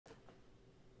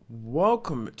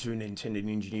Welcome to Nintendo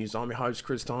Ninja News. I'm your host,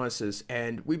 Chris Tysis,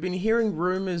 and we've been hearing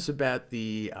rumors about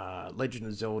the Legend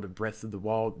of Zelda Breath of the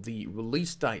Wild. The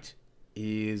release date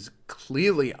is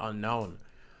clearly unknown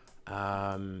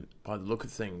by the look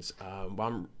of things.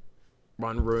 One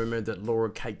rumor that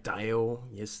Laura Kate Dale,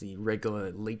 yes, the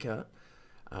regular leaker,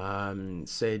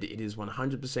 said it is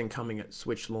 100% coming at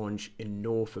Switch launch in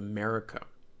North America.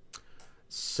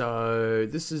 So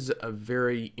this is a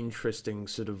very interesting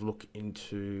sort of look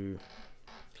into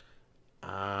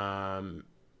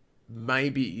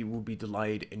maybe it will be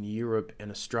delayed in Europe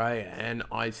and Australia, and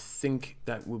I think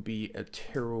that would be a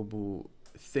terrible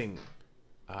thing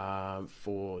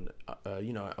for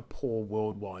a poor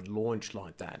worldwide launch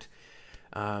like that.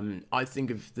 I think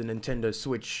if the Nintendo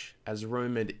Switch, as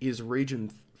rumored, is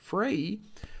region free,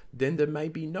 then there may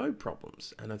be no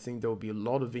problems. And I think there will be a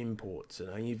lot of imports.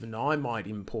 And even I might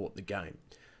import the game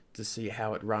to see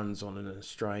how it runs on an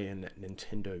Australian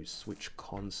Nintendo Switch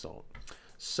console.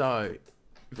 So,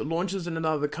 if it launches in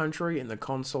another country and the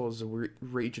console is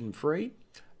region free,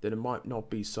 then it might not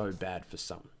be so bad for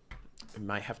some. It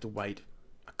may have to wait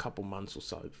a couple months or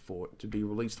so for it to be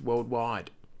released worldwide.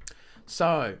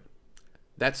 So,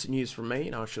 that's news from me,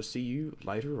 and I shall see you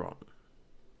later on.